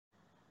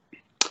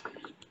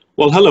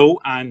Well, hello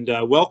and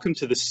welcome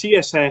to the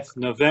CSF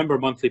November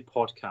monthly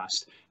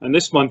podcast. And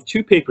this month,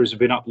 two papers have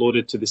been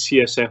uploaded to the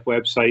CSF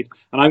website,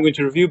 and I'm going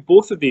to review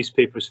both of these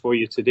papers for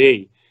you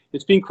today.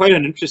 It's been quite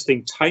an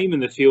interesting time in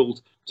the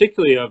field,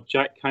 particularly of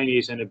JAK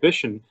kinase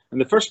inhibition. And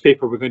the first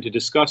paper we're going to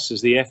discuss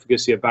is the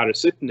efficacy of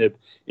baricitinib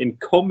in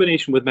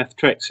combination with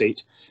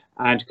methotrexate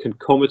and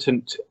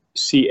concomitant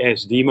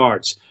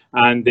CS-DMARDs.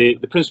 And the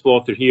principal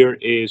author here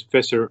is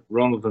Professor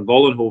Ronald van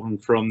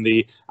Vollenhoven from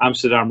the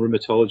Amsterdam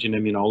Rheumatology and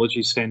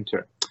Immunology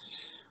Center.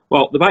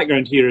 Well, the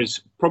background here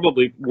is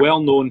probably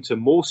well known to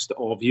most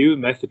of you.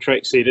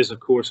 Methotrexate is, of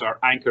course, our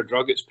anchor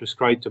drug. It's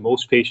prescribed to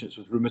most patients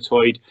with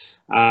rheumatoid,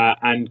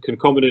 and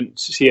concomitant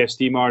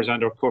CS-DMARDs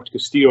and or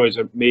corticosteroids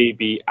may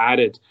be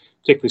added,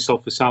 particularly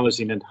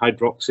sulfasalazine and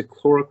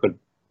hydroxychloroquine.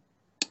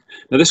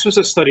 Now, this was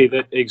a study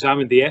that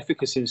examined the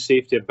efficacy and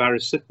safety of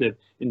baricitinib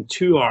in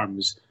two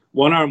arms,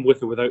 one arm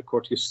with or without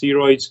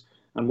corticosteroids,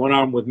 and one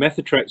arm with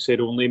methotrexate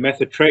only,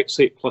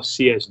 methotrexate plus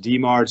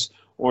CS-DMARDs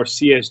or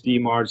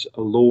CS-DMARDs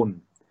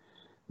alone.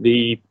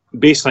 The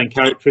baseline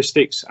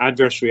characteristics,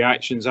 adverse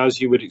reactions, as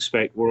you would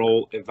expect, were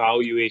all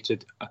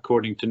evaluated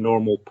according to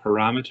normal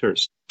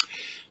parameters.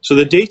 So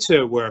the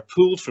data were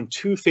pooled from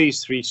two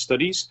phase 3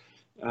 studies.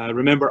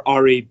 Remember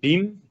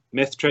RA-BEAM,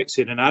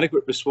 methotrexate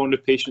inadequate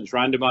responder patients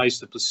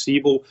randomized to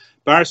placebo,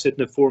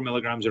 baricitinib 4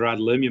 milligrams or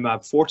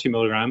adalimumab 40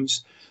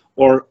 milligrams,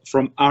 or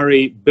from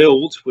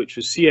RA-BUILD, which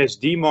was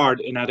CS-DMARD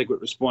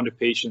inadequate responder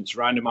patients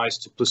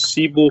randomized to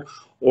placebo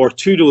or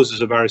 2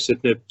 doses of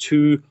baricitinib,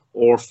 2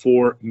 or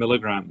 4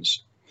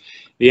 milligrams.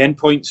 The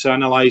endpoints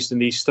analysed in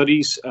these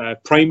studies,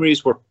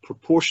 primaries were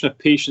proportion of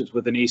patients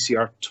with an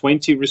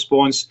ACR20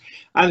 response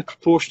and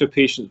proportion of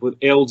patients with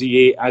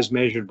LDA as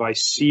measured by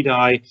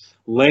CDAI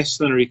less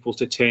than or equal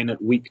to 10 at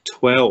week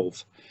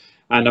 12.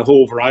 And a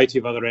whole variety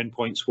of other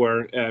endpoints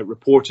were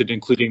reported,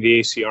 including the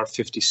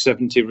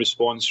ACR50-70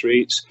 response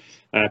rates,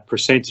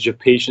 percentage of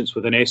patients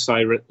with an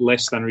SI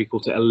less than or equal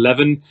to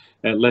 11,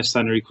 less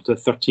than or equal to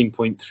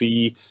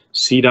 13.3,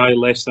 CDAI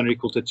less than or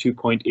equal to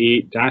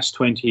 2.8,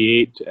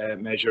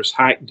 DAS28 measures,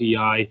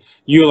 HAQ-DI,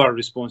 ULR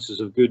responses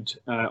of good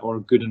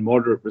or good and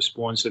moderate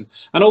response, and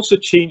also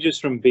changes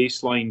from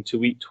baseline to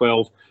week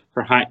 12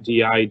 for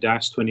HAQ-DI,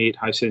 DAS28,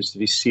 high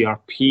sensitivity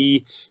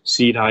CRP,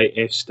 CDAI,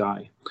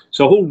 SDAI.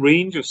 So a whole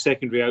range of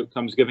secondary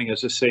outcomes giving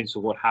us a sense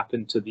of what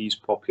happened to these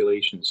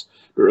populations.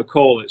 But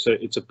recall,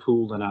 it's a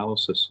pooled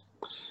analysis.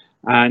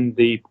 And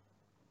the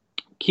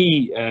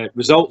key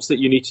results that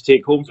you need to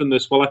take home from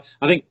this, well,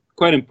 I think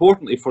quite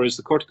importantly for us,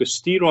 the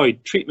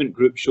corticosteroid treatment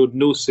group showed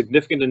no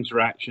significant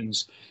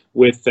interactions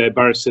with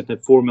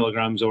baricitinib 4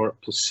 milligrams or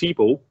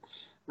placebo.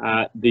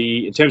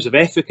 In terms of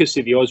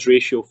efficacy, the odds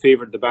ratio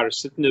favoured the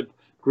baricitinib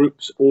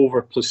groups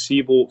over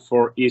placebo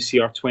for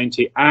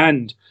ACR20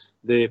 and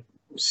the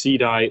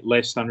CDAI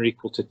less than or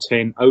equal to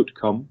 10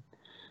 outcome.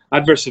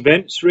 Adverse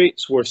events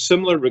rates were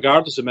similar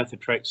regardless of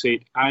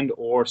methotrexate and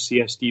or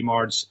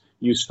CS-DMARDs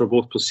used for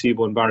both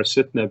placebo and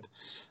baricitinib.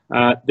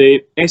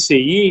 The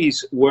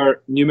SAEs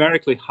were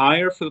numerically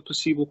higher for the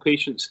placebo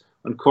patients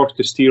on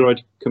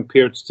corticosteroid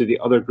compared to the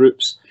other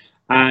groups,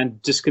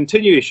 and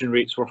discontinuation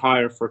rates were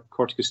higher for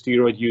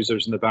corticosteroid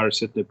users in the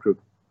baricitinib group.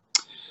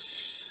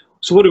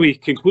 So what do we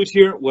conclude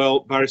here?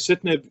 Well,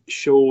 baricitinib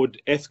showed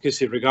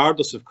efficacy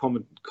regardless of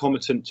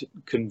concomitant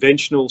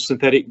conventional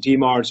synthetic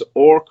DMARDs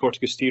or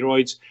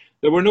corticosteroids.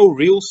 There were no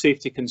real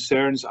safety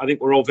concerns. I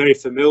think we're all very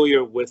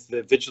familiar with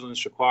the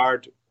vigilance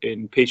required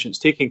in patients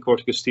taking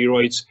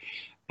corticosteroids.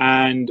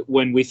 And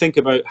when we think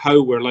about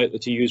how we're likely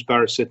to use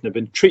baricitinib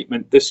in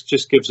treatment, this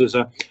just gives us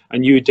a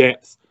new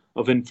depth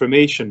of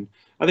information.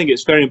 I think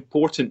it's very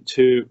important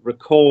to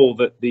recall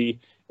that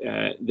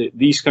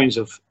these kinds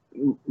of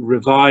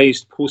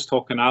revised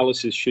post-hoc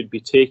analysis should be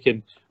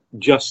taken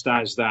just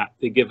as that.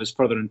 They give us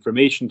further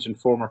information to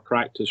inform our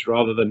practice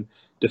rather than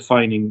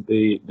defining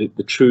the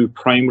true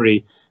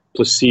primary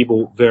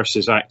placebo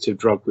versus active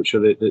drug, which are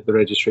the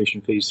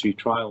registration phase 3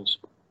 trials.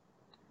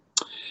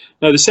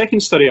 Now, the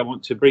second study I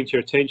want to bring to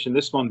your attention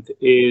this month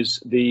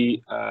is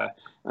the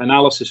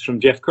analysis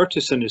from Jeff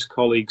Curtis and his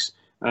colleagues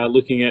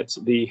looking at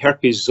the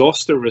herpes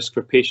zoster risk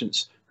for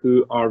patients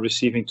who are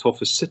receiving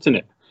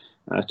tofacitinib.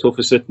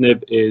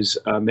 Tofacitinib is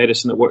a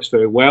medicine that works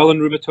very well in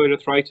rheumatoid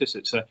arthritis.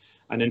 It's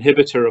an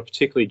inhibitor of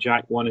particularly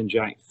JAK1 and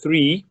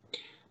JAK3.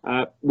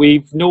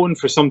 We've known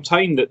for some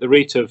time that the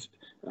rate of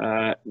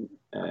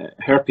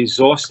herpes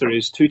zoster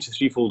is 2 to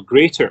 3-fold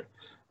greater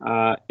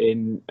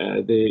in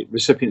the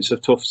recipients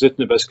of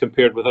tofacitinib as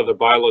compared with other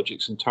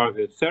biologics and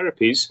targeted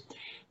therapies.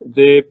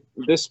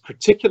 This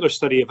particular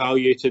study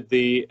evaluated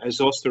the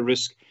zoster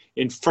risk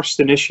in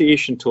first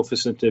initiation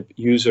tofacitinib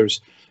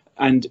users,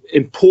 and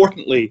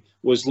importantly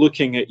was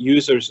looking at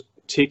users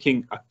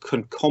taking a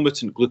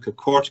concomitant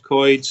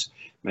glucocorticoids,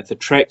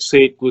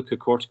 methotrexate,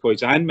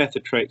 glucocorticoids and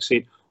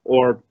methotrexate,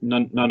 or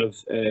none of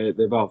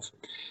the above.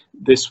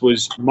 This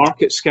was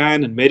market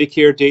scan and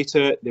Medicare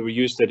data. They were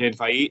used to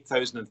identify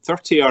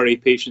 8,030 RA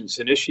patients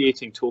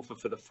initiating TOFA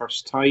for the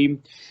first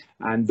time.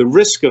 And the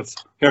risk of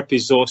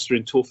herpes zoster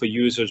in TOFA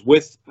users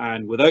with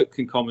and without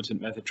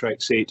concomitant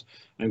methotrexate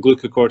and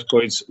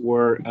glucocorticoids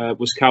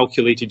was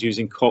calculated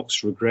using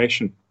Cox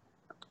regression.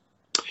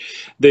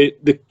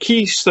 The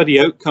key study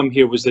outcome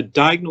here was the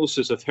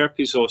diagnosis of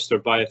herpes zoster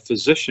by a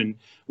physician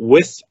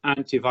with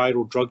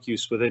antiviral drug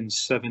use within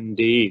 7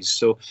 days.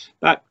 So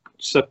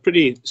that's a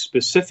pretty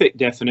specific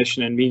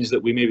definition and means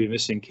that we may be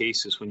missing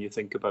cases when you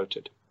think about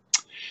it.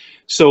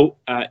 So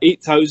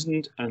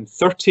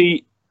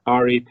 8,030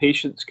 RA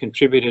patients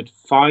contributed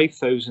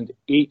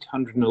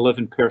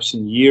 5,811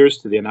 person years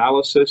to the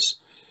analysis.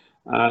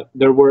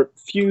 There were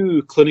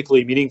few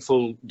clinically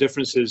meaningful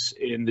differences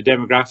in the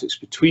demographics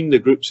between the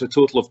groups, a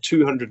total of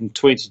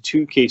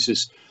 222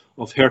 cases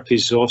of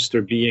herpes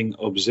zoster being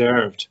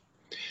observed.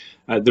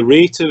 The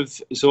rate of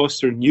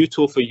zoster in new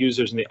TOFA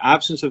users in the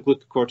absence of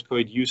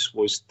glucocorticoid use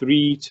was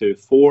 3 to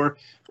 4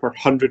 per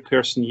 100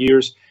 person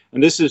years,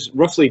 and this is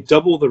roughly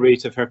double the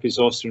rate of herpes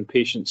zoster in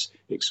patients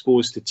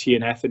exposed to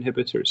TNF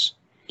inhibitors.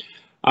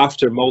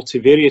 After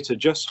multivariate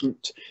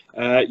adjustment,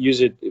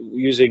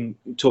 using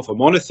TOFA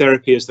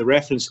monotherapy as the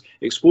reference,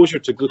 exposure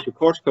to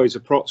glucocorticoids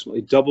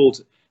approximately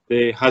doubled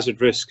the hazard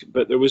risk,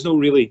 but there was no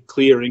really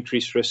clear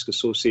increased risk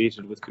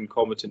associated with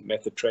concomitant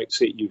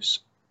methotrexate use.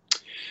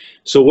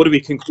 So what do we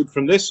conclude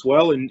from this?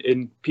 Well,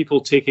 in people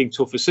taking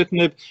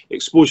tofacitinib,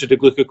 exposure to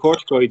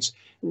glucocorticoids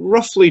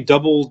roughly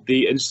doubled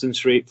the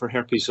incidence rate for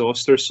herpes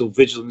zoster, so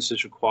vigilance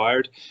is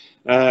required.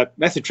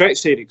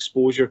 Methotrexate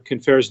exposure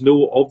confers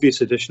no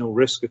obvious additional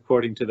risk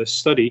according to this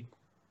study.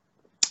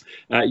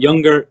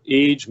 Younger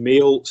age,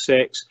 male,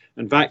 sex,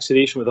 and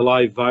vaccination with a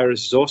live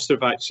virus zoster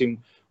vaccine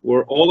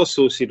were all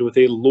associated with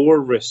a lower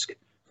risk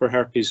for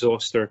herpes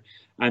zoster.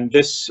 And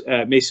this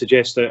may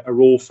suggest a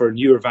role for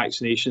newer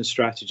vaccination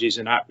strategies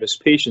in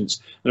at-risk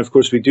patients. And of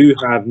course, we do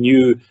have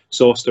new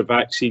zoster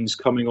vaccines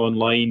coming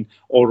online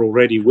or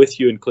already with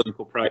you in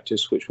clinical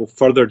practice, which will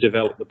further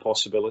develop the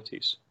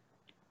possibilities.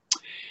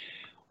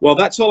 Well,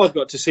 that's all I've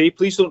got to say.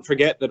 Please don't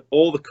forget that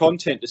all the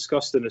content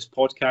discussed in this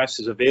podcast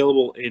is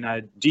available in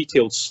a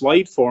detailed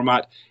slide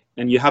format,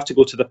 and you have to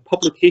go to the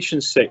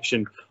publications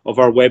section of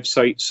our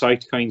website,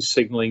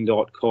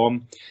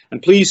 cytokinesignaling.com.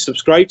 And please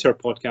subscribe to our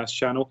podcast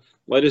channel.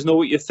 Let us know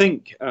what you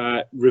think.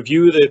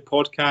 Review the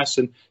podcast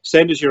and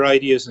send us your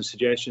ideas and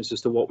suggestions as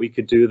to what we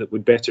could do that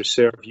would better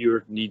serve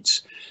your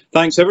needs.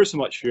 Thanks ever so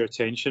much for your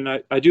attention.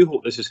 I do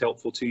hope this is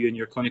helpful to you in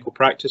your clinical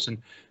practice, and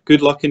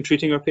good luck in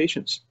treating our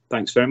patients.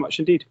 Thanks very much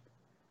indeed.